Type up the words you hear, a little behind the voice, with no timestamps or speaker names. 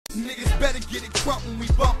Niggas better get it crunk when we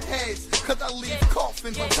bump heads, cause I leave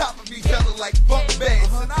coffins on top of each other like bunk beds.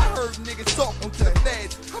 And I heard niggas talking to the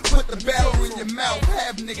feds. I put the barrel in your mouth,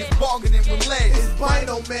 have niggas bargaining with lead. It's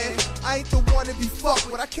Bino, man. I ain't the one to be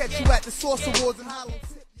fucked with. I catch you at the Source Awards in Hollow.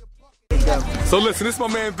 So listen, this is my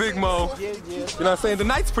man Big Mo. You know what I'm saying? The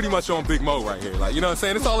night's pretty much on Big Mo right here. Like, you know what I'm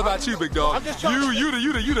saying? It's all about you, big dog. You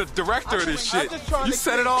the director of this shit. You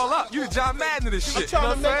set it all up. You the John Madden of this shit. I'm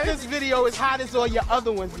trying to make this video as hot as all your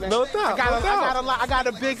other ones, man. No doubt. I got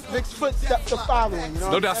a big footstep to follow. You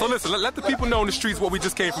know no doubt. So listen, let the people know in the streets what we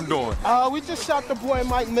just came from doing. We just shot the boy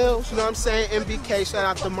Mike Mills. You know what I'm saying? MBK, shout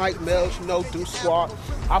out to Mike Mills. You know, Deuce Squad.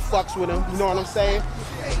 I fucks with him. You know what I'm saying?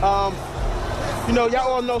 You know,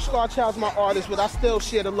 y'all all know Scar Child's my artist, but I still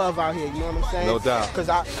share the love out here, you know what I'm saying? No doubt.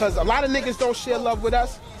 Because a lot of niggas don't share love with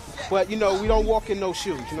us, but, you know, we don't walk in no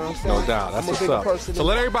shoes, you know what I'm saying? No doubt, that's what's up. So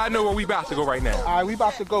let everybody know where we about to go right now. All right, we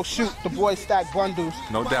about to go shoot the boy Stack Bundles.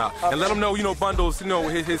 No doubt. And let them know, you know, Bundles, you know,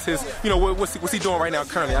 his you know, what's he doing right now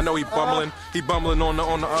currently? I know he bumbling on the bumbling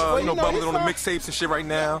on the mixtapes and shit right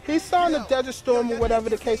now. He's signed to Desert Storm or whatever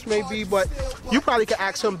the case may be, but you probably can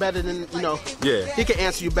ask him better than, you know. Yeah. He can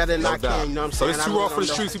answer you better than I can, you know what I'm saying? So it's too raw for the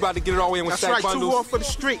streets. We about to get it all in with Stack Bundles. That's right, too raw for the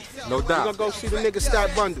street. No doubt. We're gonna go see the nigga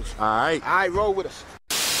Stack Bundles. All right. All right, roll with us.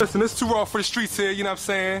 Listen, it's too raw for the streets here, you know what I'm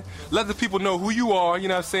saying? Let the people know who you are, you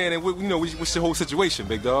know what I'm saying, and you know what's your whole situation,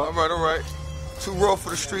 big dog. All right. Too raw for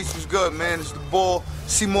the streets was good, man. It's the ball.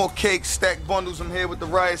 See more cakes, Stack Bundles. I'm here with the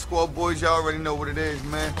Riot Squad boys. Y'all already know what it is,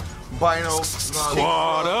 man. Bino.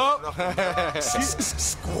 Squad up.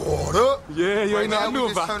 Squad up. Yeah, you ain't know I knew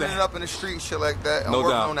about that. We just turning it up in the street and shit like that. I'm no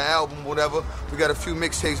working doubt. on the album, whatever. We got a few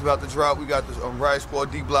mixtapes about to drop. We got the Riot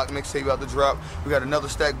Squad D-Block mixtape about to drop. We got another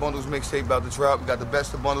Stack Bundles mixtape about to drop. We got the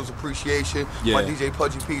Best of Bundles Appreciation. Yeah. My DJ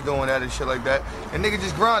Pudgy P doing that and shit like that. And nigga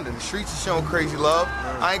just grinding. The streets is showing crazy love.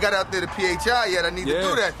 I ain't got out there to PHI yet. I need to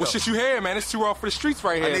do that. Well, shit, you here, man. It's too raw for the streets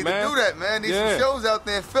right here, man. I need to do that, man. Need some shows out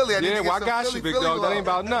there in Philly. I need to get well, I some got Philly, you, big Philly dog. love. That ain't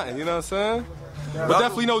about nothing, you know what I'm saying? But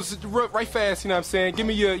definitely, you know, right fast, you know what I'm saying? Give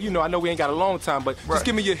me your, you know, I know we ain't got a long time, but just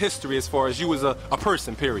give me your history as far as you as a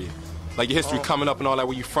person, period. Like your history coming up and all that,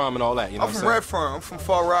 where you from and all that, you know what I'm saying? I'm from Redfern. I'm from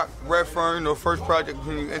Far Rock. Redfern, you know, first project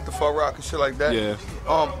when you enter Far Rock and shit like that. Yeah.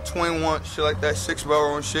 21, shit like that, 6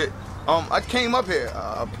 Borough and shit. I came up here.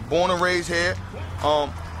 Born and raised here.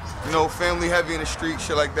 You know, family heavy in the street,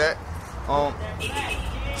 shit like that.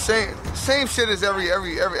 Same shit as every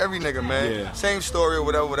nigga, man. Yeah. Same story or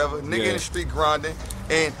whatever. Nigga in the street grinding,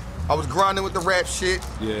 and I was grinding with the rap shit.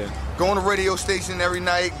 Yeah. Going to radio station every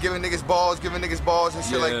night, giving niggas balls and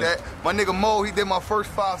shit like that. My nigga Mo, he did my first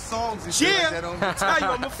 5 songs and shit like that on me. I'm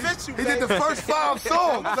gonna fit you, He did the first 5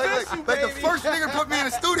 songs. like the first nigga put me in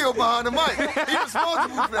the studio behind the mic. He was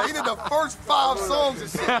responsible for that. He did the first 5 songs and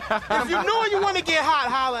shit. If you know you want to get hot,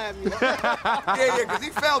 holla at me. Yeah, because he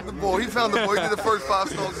found the boy. He did the first 5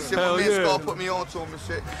 songs and shit. My man Skull put me on to him and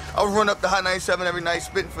shit. I would run up to Hot 97 every night,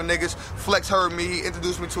 spitting for niggas. Flex heard me. He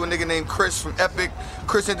introduced me to a nigga named Chris from Epic.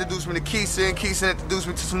 Chris introduced me to Keeson. Keeson introduced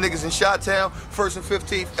me to some niggas in Chi-Town. First and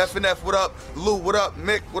 15th, F&F, what up? Lou, what up?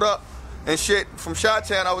 Mick, what up? And shit, from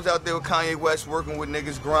Chi-Town, I was out there with Kanye West, working with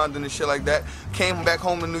niggas, grinding and shit like that. Came back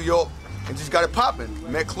home to New York and just got it popping.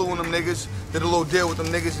 Met Clue and them niggas, did a little deal with them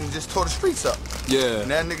niggas and just tore the streets up. Yeah.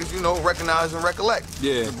 And that niggas, you know, recognize and recollect.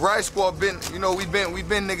 Yeah. The Riot Squad been, you know, we been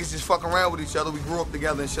niggas just fucking around with each other. We grew up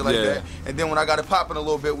together and shit like that. And then when I got it popping a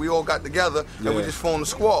little bit, we all got together and we just formed a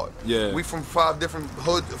squad. Yeah. We from 4 or 5 different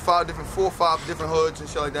hoods and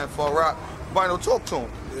shit like that in Far Rock. Bino, talk to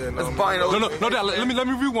him. Yeah, That's Bino. No doubt. Let me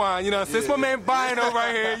rewind. You know what I'm saying? It's my man Bino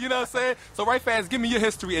right here. You know what I'm saying? So right fast, give me your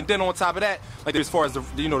history, and then on top of that, like as far as the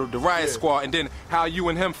the Riot Squad, and then how you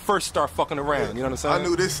and him first start fucking around. You know what I'm saying? I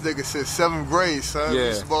knew this nigga since 7th grade, son. Yeah.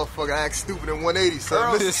 This motherfucker act stupid in 180,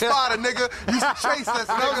 son. Mr. Spotter, nigga, used to chase us.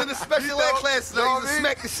 I was in the special ed class, so I used to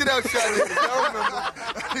smack the shit out y'all niggas. Y'all remember?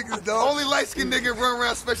 Niggas don't. Only light-skinned nigga run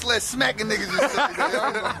around special ed smacking niggas and shit like that. Y'all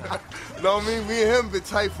remember? Know what I mean? Me and him been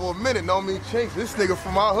tight for a minute. Know what I mean? Chinx, this nigga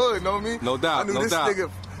from my hood. Know what I mean? No doubt. I knew this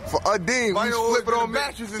nigga for Dean. We flip it on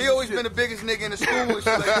mattresses. He always been the biggest nigga in the school and shit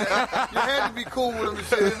like that. You had to be cool with him and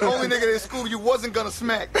shit. He's the only nigga in school you wasn't gonna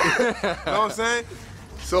smack. You know what I'm saying?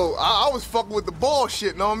 So I was fucking with the ball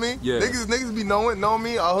shit, know what I mean? Yeah. Niggas be knowing, know what I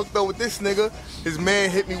mean? I hooked up with this nigga. His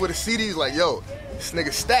man hit me with a CD. He's like, yo, this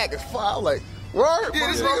nigga Stack is fire. I'm like, Word?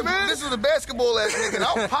 Yeah, this was a basketball ass nigga. And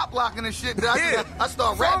I was pop locking and shit. I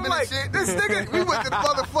started rapping like, and shit. This nigga, we went to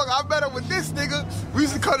motherfucker. I met up with this nigga. We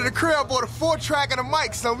used to come to the crib, bought a 4-track and a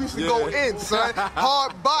mic, son. We used to go in, son.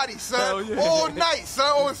 Hard body, son. Yeah. All night,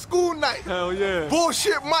 son. On school night. Hell yeah.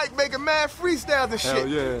 Bullshit mic, making mad freestyles and shit. Hell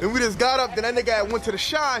yeah. And we just got up. Then that nigga had went to the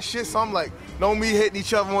shine shit. So I'm like, know me hitting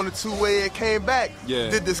each other on the two-way and came back. Yeah.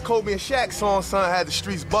 Did this Kobe and Shaq song, son. Had the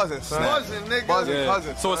streets buzzing, son. Buzzing, nigga. Buzzing,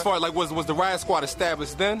 cousin. So as far as like, was the Riot Squad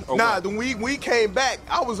established then? Or Nah, what? when we came back,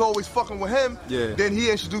 I was always fucking with him. Yeah. Then he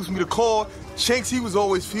introduced me to Call. Chinx, he was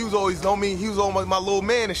always, know me, he was almost my little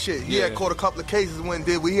man and shit. He had caught a couple of cases and went and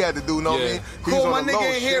did what he had to do, know me? Cool, my nigga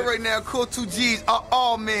ain't here right now. Cool 2 G's.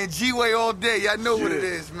 Oh man, G-Way all day. Y'all know what it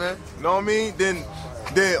is, man. Know what I mean? Then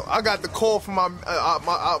I got the call from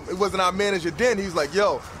it wasn't our manager then. He was like,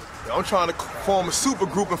 yo, I'm trying to form a super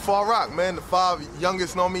group in Far Rock, man. The 5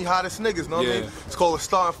 youngest, know me, hottest niggas, know what I mean? It's called a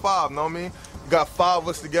Starting 5, know what I mean? Got 5 of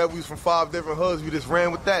us together. We was from 5 different hoods. We just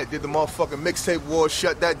ran with that. Did the motherfucking mixtape war,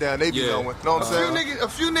 shut that down. They be knowing. Know what I'm saying? A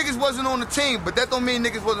few niggas wasn't on the team, but that don't mean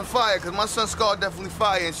niggas wasn't fire, because my son Scar definitely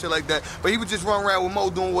fire and shit like that. But he would just run around with Mo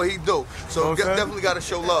doing what he do. So definitely got to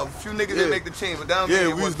show love. A few niggas didn't make the team, but that don't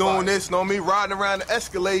mean we was doing this, know me, riding around the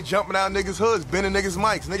Escalade, jumping out niggas' hoods, bending niggas'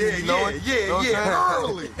 mics. Niggas be knowing.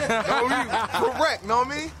 Early. Know me? Correct, know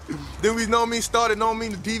me? Then we know me, started know me,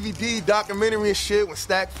 the DVD, documentary and shit, when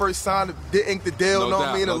Stack first signed the ink the deal,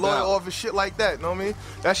 know me, and the lawyer office, shit like that, know what I mean?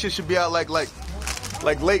 That shit should be out like late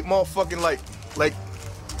motherfucking like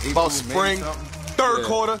about spring, third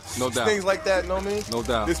quarter, things like that, know what I mean? No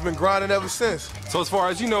doubt. It's been grinding ever since. So as far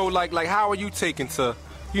as, you know, like how are you taking to,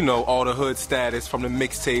 you know, all the hood status from the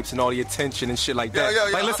mixtapes and all the attention and shit like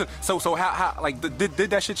that? Like, listen, so how like, did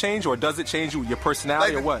that shit change, or does it change your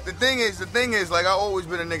personality, or what? The thing is, like, I always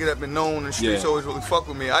been a nigga that been known, and streets always really fuck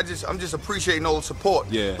with me. I'm just appreciating all the support.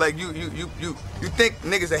 Yeah. Like, you think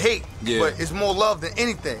niggas are hate, but it's more love than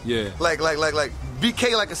anything. Yeah. Like,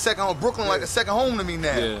 BK like a second home, Brooklyn like a second home to me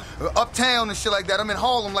now. Yeah. Uptown and shit like that. I'm in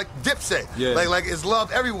Harlem like Dipset. Yeah. Like it's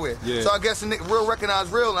loved everywhere. Yeah. So I guess a nigga real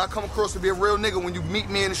recognize real, and I come across to be a real nigga when you meet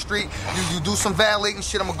me in the street. You do some valeting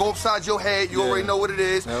shit. I'm gonna go upside your head. You already know what it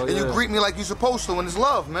is, and you greet me like you supposed to, and it's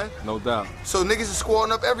love, man. No doubt. So niggas is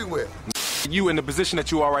squaring up everywhere. You in the position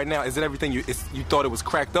that you are right now, is it everything you thought it was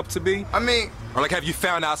cracked up to be? I mean, or like, have you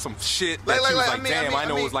found out some shit that you was like, damn, I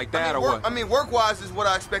know it was like that, or what? I mean, work-wise is what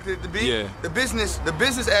I expected it to be. Yeah. The business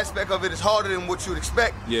aspect of it is harder than what you'd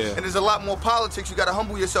expect. Yeah. And there's a lot more politics. You gotta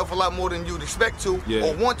humble yourself a lot more than you'd expect to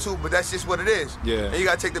or want to, but that's just what it is. Yeah. And you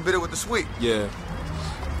gotta take the bitter with the sweet. Yeah.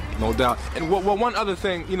 No doubt. And one other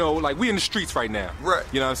thing, you know, like, we in the streets right now. Right.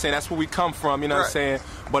 You know what I'm saying? That's where we come from, you know what I'm saying?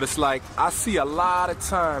 But it's like, I see a lot of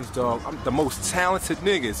times, dog, I'm the most talented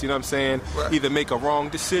niggas, you know what I'm saying? Either make a wrong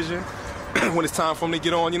decision when it's time for them to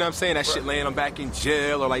get on, you know what I'm saying? That shit laying them back in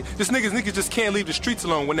jail, or like, just niggas just can't leave the streets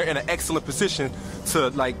alone when they're in an excellent position to,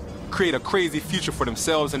 like, create a crazy future for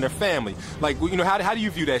themselves and their family. Like, you know, how do you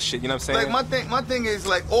view that shit, you know what I'm saying? Like, my thing is,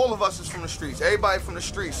 like, all of us is from the streets. Everybody from the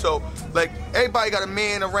streets. So, like, everybody got a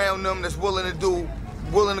man around them that's willing to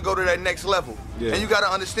go to that next level. Yeah. And you gotta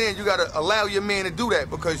understand, you gotta allow your man to do that,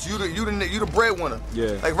 because you the breadwinner.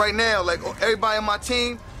 Yeah. Like, right now, like, everybody on my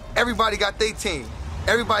team, everybody got their team.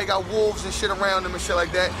 Everybody got wolves and shit around them and shit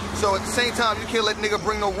like that. So at the same time, you can't let nigga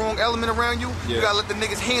bring no wrong element around you. Yeah. You gotta let the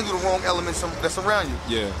niggas handle the wrong elements that's around you.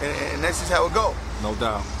 Yeah. And that's just how it go. No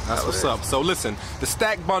doubt. That's what's up. So listen, the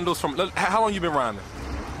stack bundles from, how long you been rhyming?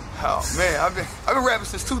 Oh man, I've been rapping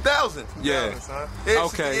since 2000. Yeah.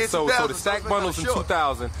 Okay. So the stack bundles in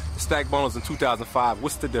 2000, the stack bundles in 2005.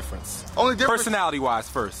 What's the difference? Only difference, personality-wise,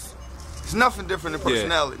 first. It's nothing different than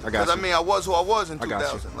personality. Yeah, I got you. I mean, I was who I was in 2000. I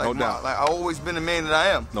got you. Like, no doubt. Like, I always been the man that I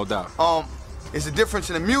am. No doubt. It's a difference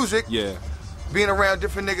in the music. Yeah. Being around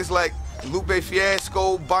different niggas like Lupe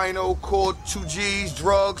Fiasco, Bino, Core, 2 G's,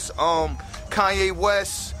 Drugz, Kanye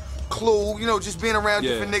West, Clue. You know, just being around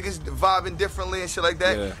different niggas, vibing differently and shit like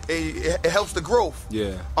that. Yeah. It helps the growth.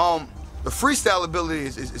 Yeah. The freestyle ability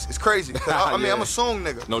is crazy. I mean, I'm a song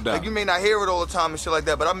nigga. No doubt. Like, you may not hear it all the time and shit like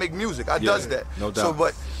that, but I make music. I does that. No doubt. So,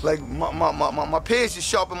 but like my peers just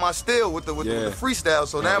sharpen my steel with the freestyle.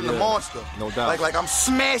 So now I'm the monster. No doubt. Like I'm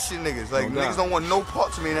smashing niggas. Like niggas don't want no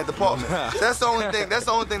parts of me in that department. So that's the only thing. That's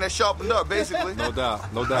the only thing that sharpened up, basically. No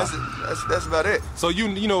doubt. No doubt. That's about it. So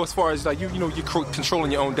you know, as far as like you're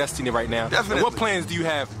controlling your own destiny right now. Definitely. And what plans do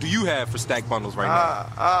you have for stack bundles right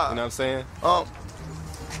now? You know what I'm saying?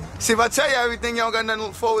 See, if I tell you everything, y'all got nothing to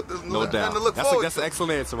look forward to. No doubt. Nothing to look forward That's to. an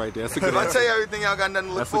excellent answer right there. That's a good If answer. I tell you everything, y'all got nothing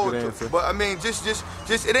to look forward to. But I mean, just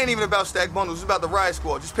it ain't even about Stack Bundles. It's about the Riot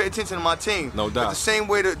Squad. Just pay attention to my team. No doubt. But the same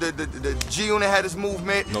way the G Unit had his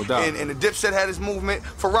movement, no doubt, and the Dipset had his movement,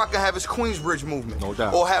 Farrakhan have his Queensbridge movement. No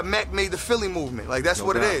doubt. Or have Mac made the Philly movement. Like that's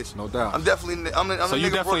what it is. No doubt. I'm definitely. I'm so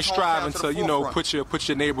you definitely striving to, you know, put your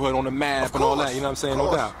neighborhood on the map and all that. You know what I'm saying?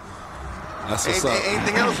 No doubt. That's what's up.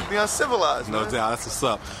 Anything else would be uncivilized. No man. doubt. That's what's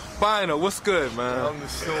up. Bino, what's good, man? I'm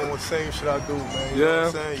just doing the same shit I do, man. You know what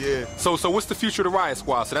I'm saying? Yeah. So what's the future of the Riot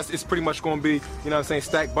Squad? So it's pretty much going to be, you know what I'm saying,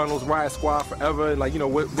 Stack Bundles, Riot Squad forever. Like, you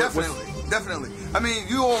know, Definitely. I mean,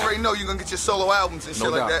 you already know you're gonna get your solo albums and shit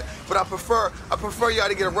like that. But I prefer y'all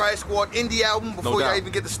to get a Riot Squad indie album before y'all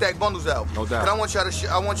even get the Stack Bundles album. No doubt. And I want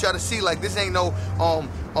y'all to see, like, this ain't no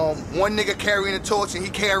one nigga carrying a torch and he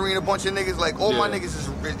carrying a bunch of niggas. Like, all my niggas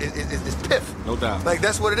is piff. No doubt. Like,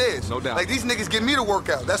 that's what it is. No doubt. Like, these niggas give me the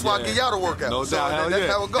workout. That's why I give y'all the workout. No so doubt. That's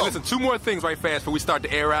how it goes. And listen, 2 more things right fast before we start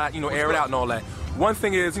to air out, air it out and all that. One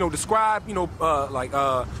thing is, describe,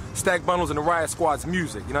 Stack Bundles and the Riot Squad's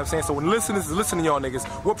music. You know what I'm saying? So when listeners listen to y'all niggas,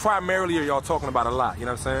 what primarily are y'all talking about a lot? You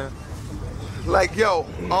know what I'm saying? Like, yo,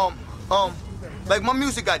 like my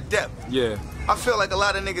music got depth. Yeah. I feel like a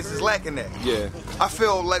lot of niggas is lacking that. Yeah. I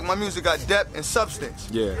feel like my music got depth and substance.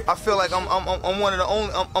 Yeah. I feel like I'm one of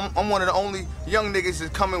the only young niggas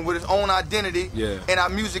that's coming with his own identity. Yeah. And our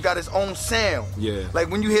music got its own sound. Yeah.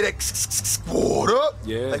 Like when you hear that what up?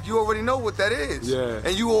 Yeah. Like you already know what that is. Yeah.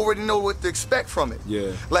 And you already know what to expect from it.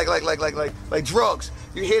 Yeah. Like Drugz.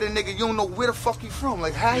 You hear the nigga, you don't know where the fuck he from.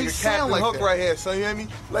 Like how he sound like Hook that. right here, son. You hear me?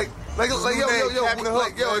 Yo,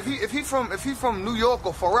 if he from New York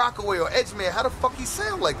or Far Rockaway or Edgemere, how the fuck he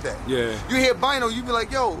sound like that? Yeah. You hear Bino, you be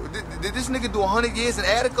like, yo, did this nigga do 100 years in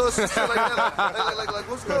Attica or something like that? Like,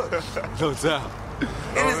 what's good? No doubt.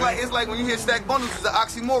 And it's like when you hear Stack Bundles, it's an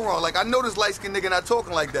oxymoron. Like I know this light skinned nigga not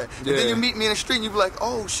talking like that. And then you meet me in the street and you be like,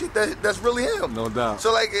 oh shit, that's really him. No doubt.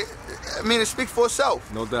 So like, it speaks for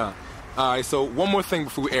itself. No doubt. All right, so one more thing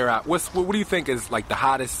before we air out. What do you think is like the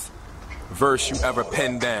hottest verse you ever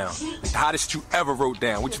penned down? Like, the hottest you ever wrote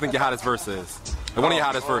down? What do you think your hottest verse is? Like one of your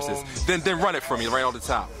hottest verses. Then run it for me right off the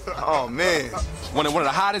top. Oh man. One of the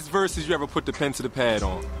hottest verses you ever put the pen to the pad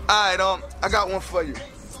on. Alright, I got one for you.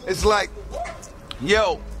 It's like,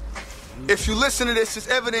 yo, if you listen to this, it's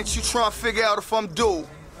evidence you trying to figure out if I'm dude.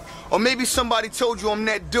 Or maybe somebody told you I'm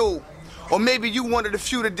that dude. Or maybe you one of the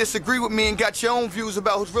few that disagree with me and got your own views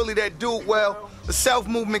about who's really that dude. Well, the South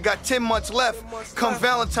movement got 10 months left. Come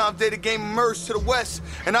Valentine's Day, the game emerged to the West.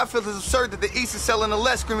 And I feel it's absurd that the East is selling the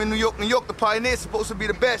less. Screaming New York, New York, the pioneer's supposed to be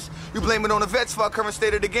the best. You blame it on the vets for our current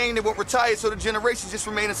state of the game. They won't retire, so the generations just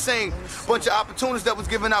remain the same. Bunch of opportunists that was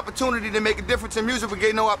given opportunity to make a difference in music, but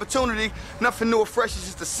gave no opportunity. Nothing new or fresh, it's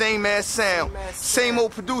just the same ass sound. Same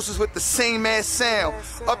old producers with the same ass sound.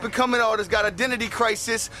 Up and coming artists got identity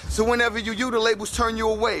crisis, so whenever you the labels turn you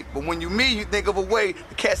away. But when you me, you think of a way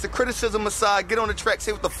to cast the criticism aside, get on the track,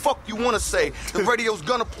 say what the fuck you want to say. The radio's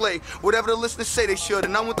gonna play whatever the listeners say they should,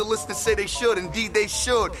 and I want the listeners to say they should. Indeed they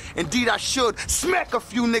should. Indeed I should. Smack a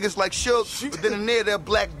few niggas like Suge, but then in there they'll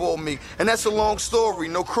blackball me. And that's a long story.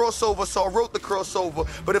 No crossover, so I wrote the crossover.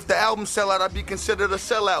 But if the album sell out, I'd be considered a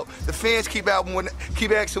sellout. The fans keep asking when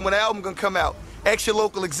the album gonna come out. Ask your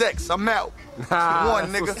local execs, I'm out.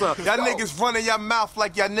 One nigga. Y'all niggas running your mouth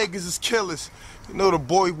like y'all niggas is killers. You know the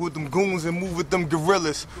boy with them goons and move with them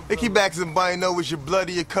gorillas. They keep asking Bino, is your blood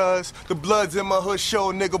or your cuz? The blood's in my hood,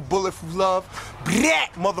 show nigga bullet for love.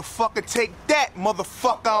 Brat, motherfucker, take that,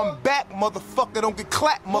 motherfucker, I'm back, motherfucker, don't get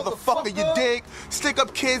clapped, motherfucker, you dig? Stick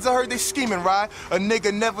up kids, I heard they scheming, right? A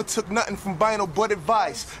nigga never took nothing from Bino but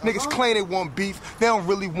advice. Niggas claim they want beef, they don't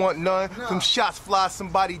really want none. Them shots fly,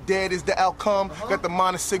 somebody dead is the outcome. Got the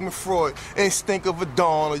mind of Sigmund Freud, instinct of a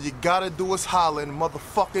dawn. All you gotta do is holler and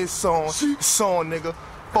motherfucker it's on. It's on, nigga.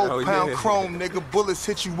 4-pound chrome, nigga. Bullets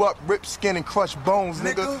hit you up, rip skin and crush bones,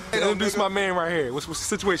 nigga. Introduce my man right here. What's the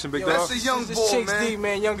situation, big dog? That's a young boy, Chinx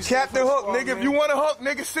man. Youngest Captain Hook, nigga. If you want a hook,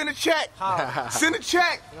 nigga, send a check. Send a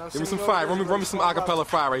check. Give me some fire. Run me some acapella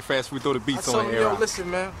fire right fast before we throw the beats on the air. Yo, listen,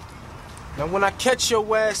 man. Now when I catch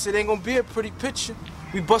your ass, it ain't gonna be a pretty picture.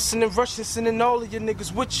 We bustin' and rushin', sending all of your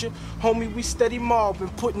niggas with you. Homie, we steady mobbing,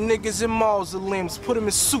 putting niggas in mausoleums, put them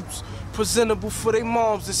in suits, presentable for they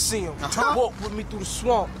moms to see them. Walk with me through the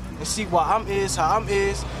swamp and see why I'm is, how I'm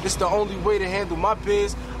is. It's the only way to handle my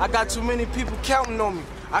biz. I got too many people counting on me.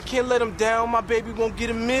 I can't let them down, my baby won't get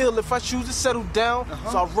a meal if I choose to settle down.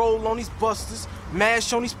 So I roll on these busters,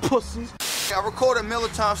 mash on these pussies. I record at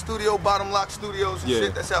Millertime Studio, Bottom Lock Studios and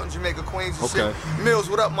shit. That's out in Jamaica, Queens and shit. Mills,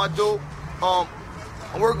 what up, my dude?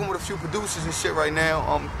 I'm working with a few producers and shit right now.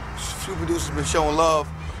 A few producers been showing love.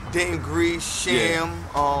 Dame Grease, Sham,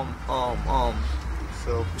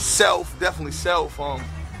 Self, definitely Self.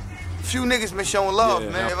 Few niggas been showing love,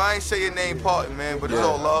 man. If I ain't say your name, pardon, man, but it's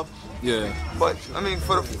all love. Yeah. But I mean,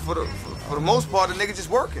 for the most part, the nigga just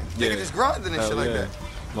working. Nigga just grinding and shit like that.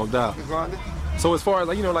 No doubt. You grinding? So as far as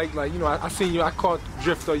I seen you, I caught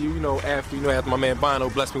drift of you, after my man Bono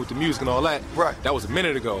blessed me with the music and all that. Right. That was a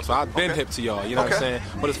minute ago, so I've been hip to y'all. You know what I'm saying?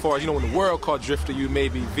 But as far as when the world caught drift of you,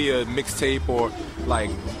 maybe via mixtape or like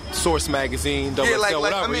Source Magazine, Double XL,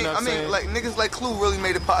 whatever. I mean, like niggas like Clue really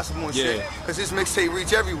made it possible and shit. Cause this mixtape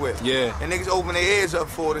reach everywhere. Yeah. And niggas open their ears up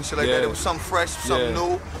for it and shit like that. It was something fresh, something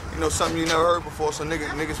new. Something you never heard before, so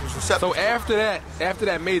niggas was receptive. So after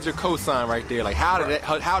that major cosign right there, like how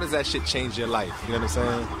does that shit change your life? You know what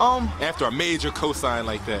I'm saying? After a major cosign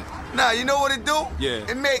like that. Nah, you know what it do? Yeah.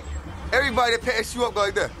 It make everybody that pass you up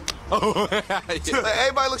like that. Oh, like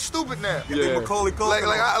everybody looks stupid now. Yeah. Macaulay Culkin.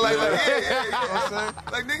 Like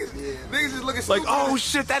niggas just looking stupid. Like, oh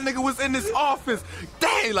shit, that nigga was in this office.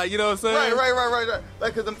 Dang, like, you know what I'm saying? Right.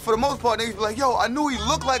 Like, cause for the most part, niggas be like, yo, I knew he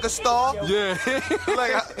looked like a star. Yeah.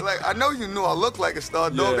 like I know you knew I looked like a star,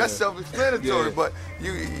 dog. That's self-explanatory, but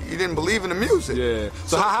you didn't believe in the music. Yeah.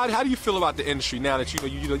 So how do you feel about the industry now that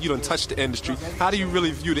you done touched the industry? How do you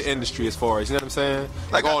really view the industry as far as, you know what I'm saying?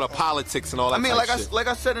 Like all the politics and all that. I mean, like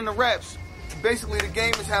I said in the raps, basically the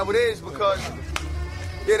game is how it is because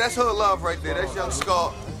that's hood love right there. That's Young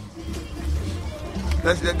Scar.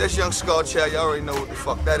 That's Young Scar Child. Y'all already know what the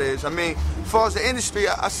fuck that is. I mean, as far as the industry,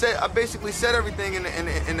 I basically said everything in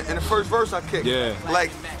the first verse I kicked. Yeah.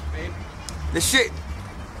 Like the shit.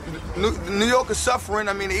 New York is suffering.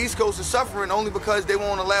 I mean, the East Coast is suffering only because they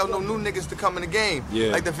won't allow no new niggas to come in the game.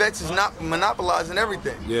 Yeah. Like the vets is not monopolizing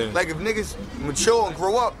everything. Yeah. Like if niggas mature and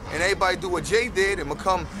grow up and everybody do what Jay did and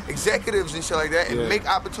become executives and shit like that and make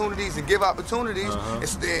opportunities and give opportunities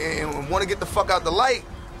and want to get the fuck out the light,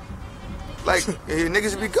 like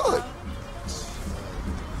niggas would be good.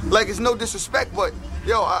 Like it's no disrespect, but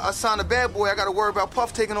yo, I signed a bad boy. I got to worry about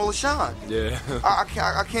Puff taking all the shine. Yeah. I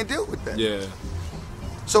can't deal with that. Yeah.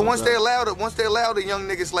 So once they allow the young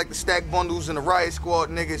niggas like the Stack Bundles and the Riot Squad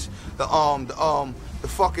niggas, the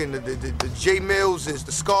fucking the J Millses,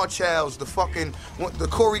 the Scar Childs, the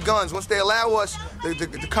Corey Guns, once they allow us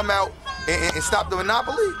to come out and stop the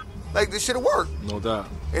monopoly, like this shit'll work. No doubt.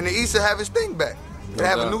 And the East will have his thing back. It'll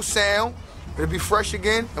have a new sound. It'll be fresh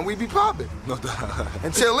again, and we be popping. No doubt.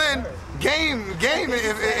 Until then, game, and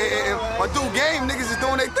my dude Game niggas is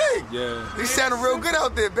doing their thing. Yeah. They sounding real good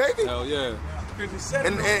out there, baby. Hell yeah. And he's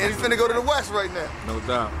finna go to the West right now. No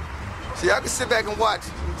doubt. See, I can sit back and watch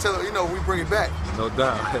until, we bring it back. No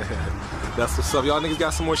doubt. That's what's up. Y'all niggas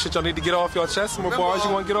got some more shit y'all need to get off your chest? Some more bars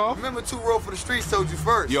you want to get off? Remember 2 Road for the Streets told you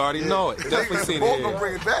first. You already know it. Definitely seen it. Gonna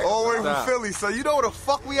bring it back. All the way from Philly. So you know where the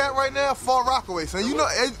fuck we at right now? Far Rockaway. So you know,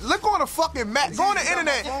 look on the fucking map. Go on the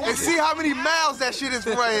internet and see how many miles that shit is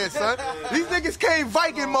from right here, son. These niggas came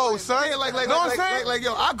Viking mode, son. Yeah, like, know what I'm saying? Like,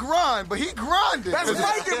 yo, I grind, but he grinded. That's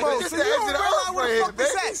Viking mode. So you don't realize where the fuck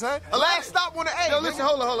this at, son. A last stop on the A. Yo, listen,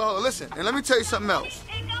 hold on. Listen, and let me tell you something else.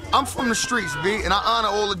 I'm from the streets, B, and I honor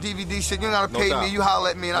all the DVD shit. You ain't gotta pay me, you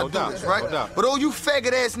holler at me, and I do this, right? But all you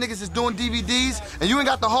faggot ass niggas is doing DVDs, and you ain't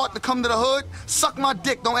got the heart to come to the hood, suck my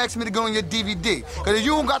dick, don't ask me to go on your DVD. Cause if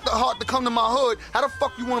you don't got the heart to come to my hood, how the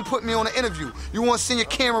fuck you wanna put me on an interview? You wanna send your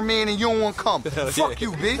cameraman and you don't wanna come. Fuck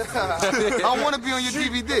you, B. I don't wanna be on your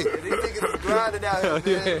DVD. These niggas is grinding out here,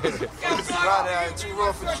 man. Niggas is grinding out here, 2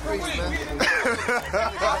 Road for the Streets, man.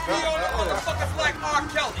 Motherfuckers like R.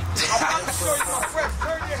 Kelly. I'm about to show you my friends.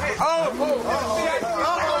 Turn your head.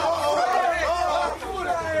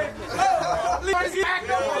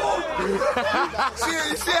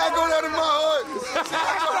 See, I go down in my hood.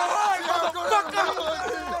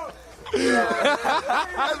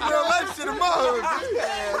 That's real life shit in my hood.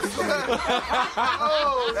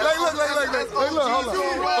 Look, hold on.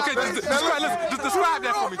 Okay, just describe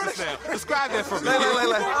that for me just now. Describe that for me.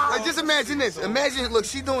 Like, just imagine this. Imagine, look,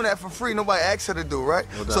 she doing that for free. Nobody asked her to do, right?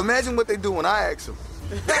 So imagine what they do when I ask them.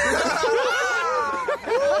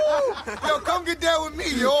 Yo, come get down with me.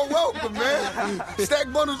 You're all welcome, man.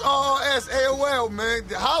 Stack Bundles, RRS, AOL, man.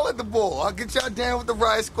 Holler at the ball. I'll get y'all down with the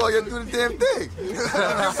Riot Squad. Y'all do the damn thing. It's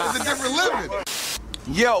a different living.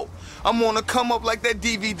 Yo, I'm gonna come up like that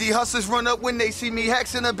DVD. Hustlers run up when they see me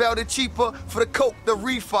hexing about it cheaper for the coke, the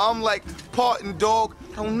reefer. I'm like, pardon, dog.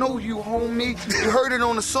 I don't know you, homie. You heard it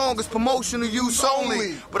on the song, it's promotional use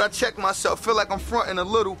only. But I check myself, feel like I'm fronting a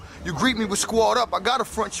little. You greet me with squad up, I gotta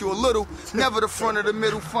front you a little. Never the front of the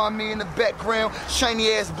middle, find me in the background.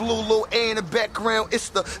 Shiny ass blue, little A in the background. It's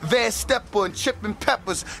the Vast Stepper and Chippin'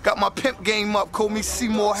 Peppers. Got my pimp game up, call me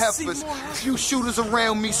Seymour Heifers. Few shooters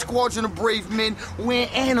around me, squadron of brave men. We're an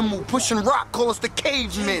animal, pushing rock, call us the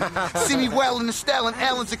cavemen. See me wildin' and styling,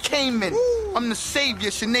 Allen's a Cayman. I'm the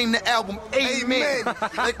savior, should name the album Amen.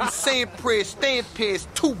 Like I'm saying prayers, stand pairs,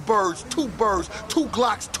 2 birds, 2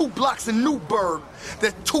 Glocks, 2 blocks in Newburgh.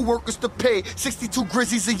 There's 2 workers to pay, 62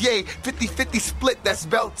 Grizzies a yay, 50-50 split, that's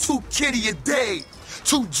about 2 kitty a day.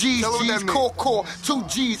 2 G's, core, 2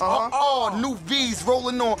 G's, new V's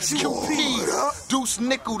rolling on QP's. Deuce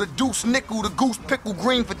nickel, the goose pickle,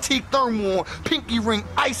 green fatigue thermal, pinky ring,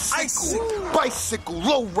 icicle, bicycle,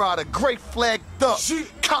 low rider, gray flagged up,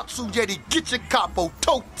 Katsu Yeti, get your capo,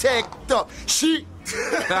 toe tagged up, shit.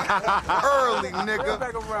 Early,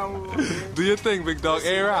 nigga. Do your thing, big dog.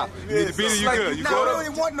 Air out. You need to beat it, you good. You I don't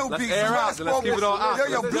even want no beat. Air out. Let's keep it all out.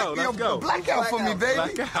 Let's go. Black out for me,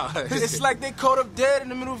 baby. It's like they caught up dead in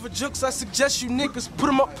the middle of a jukes. I suggest you niggas put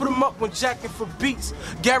them up when jacking for beats.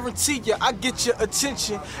 Guarantee ya, I get your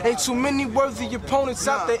attention. Ain't too many worthy opponents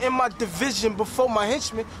out there in my division before my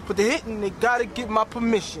henchmen. But they hitting, they gotta get my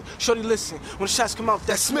permission. Shorty, listen, when the shots come out,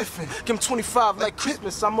 that's Smithin'. Give 'em 25 like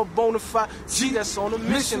Christmas. I'm a bona fide G that's on a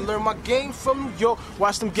mission. Learn my game from New York.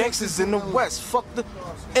 Watch them gangsters in the West. Fuck the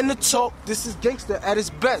in the talk. This is gangster at its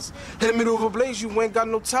best. In the middle of a blaze, you ain't got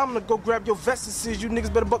no time to go grab your vestiges. You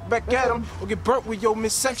niggas better buck back at them or get burnt where your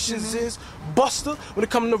midsections is. Buster, when it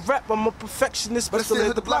come to rap, I'm a perfectionist. But I still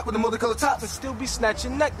hit the block with the multicolored tops and still be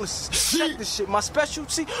snatching necklaces. Check this shit. My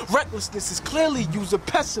specialty, recklessness, is clearly use a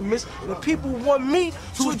pessimist. And the people want me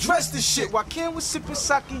to address this shit. Why can't we sipping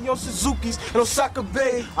sake on Suzuki's and Osaka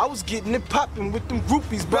Bay? I was getting it popping with them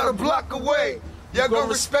groupies, better block away. Y'all gonna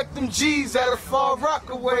respect them G's at a far rock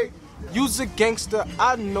away. You's a gangster,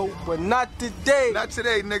 I know, but not today. Not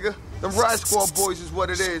today, nigga. The Riot Squad boys is what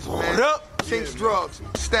it is, man. What up? Chinx Drugz,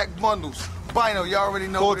 stack bundles. Bino, y'all already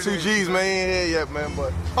know what it is. 2 G's, man, ain't here yet, man,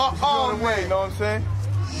 but man. You know what I'm saying?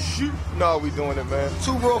 No, we doing it, man.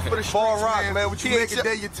 Too raw for the streets, man. What you make a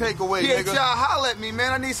day, you take away, nigga. Y'all holler at me,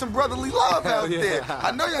 man. I need some brotherly love out there.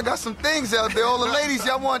 I know y'all got some things out there. All the ladies,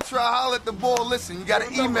 y'all want to try holler at the boy. Listen, you got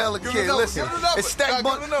to email a kid. Listen, it's stack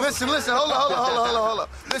bundles. Listen, hold up.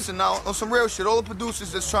 Listen now, on some real shit. All the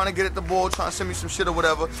producers that's trying to get at the ball, trying to send me some shit or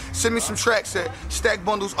whatever, send me some tracks at Stack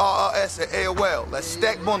Bundles RRS at AOL. That's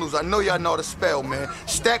Stack Bundles. I know y'all know how to spell, man.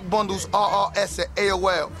 Stack Bundles RRS at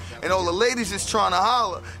AOL. And all the ladies that's trying to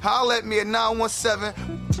holler at me at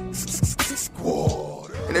 917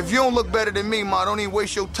 Squad. And if you don't look better than me, man, don't even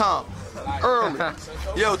waste your time. Early.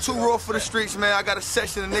 Yo, too raw for the streets, man. I got a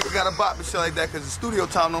session, a nigga got a bop and shit like that, because the studio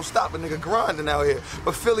time don't stop a nigga grinding out here.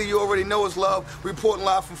 But Philly, you already know is love. Reporting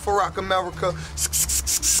live from R.I.P, America.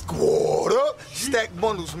 Squad up. Stack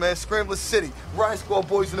Bundles, man. Scrambler City. Riot Squad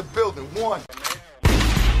boys in the building. 1.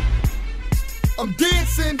 I'm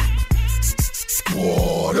dancing.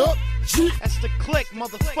 Squad up. That's the click,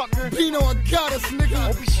 motherfucker. Pino, I got us, nigga.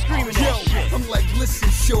 Don't be screaming that shit. I'm like, listen,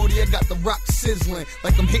 shorty, I got the rock sizzling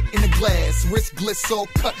like I'm hitting the glass. Wrist gliss all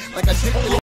cut like I did the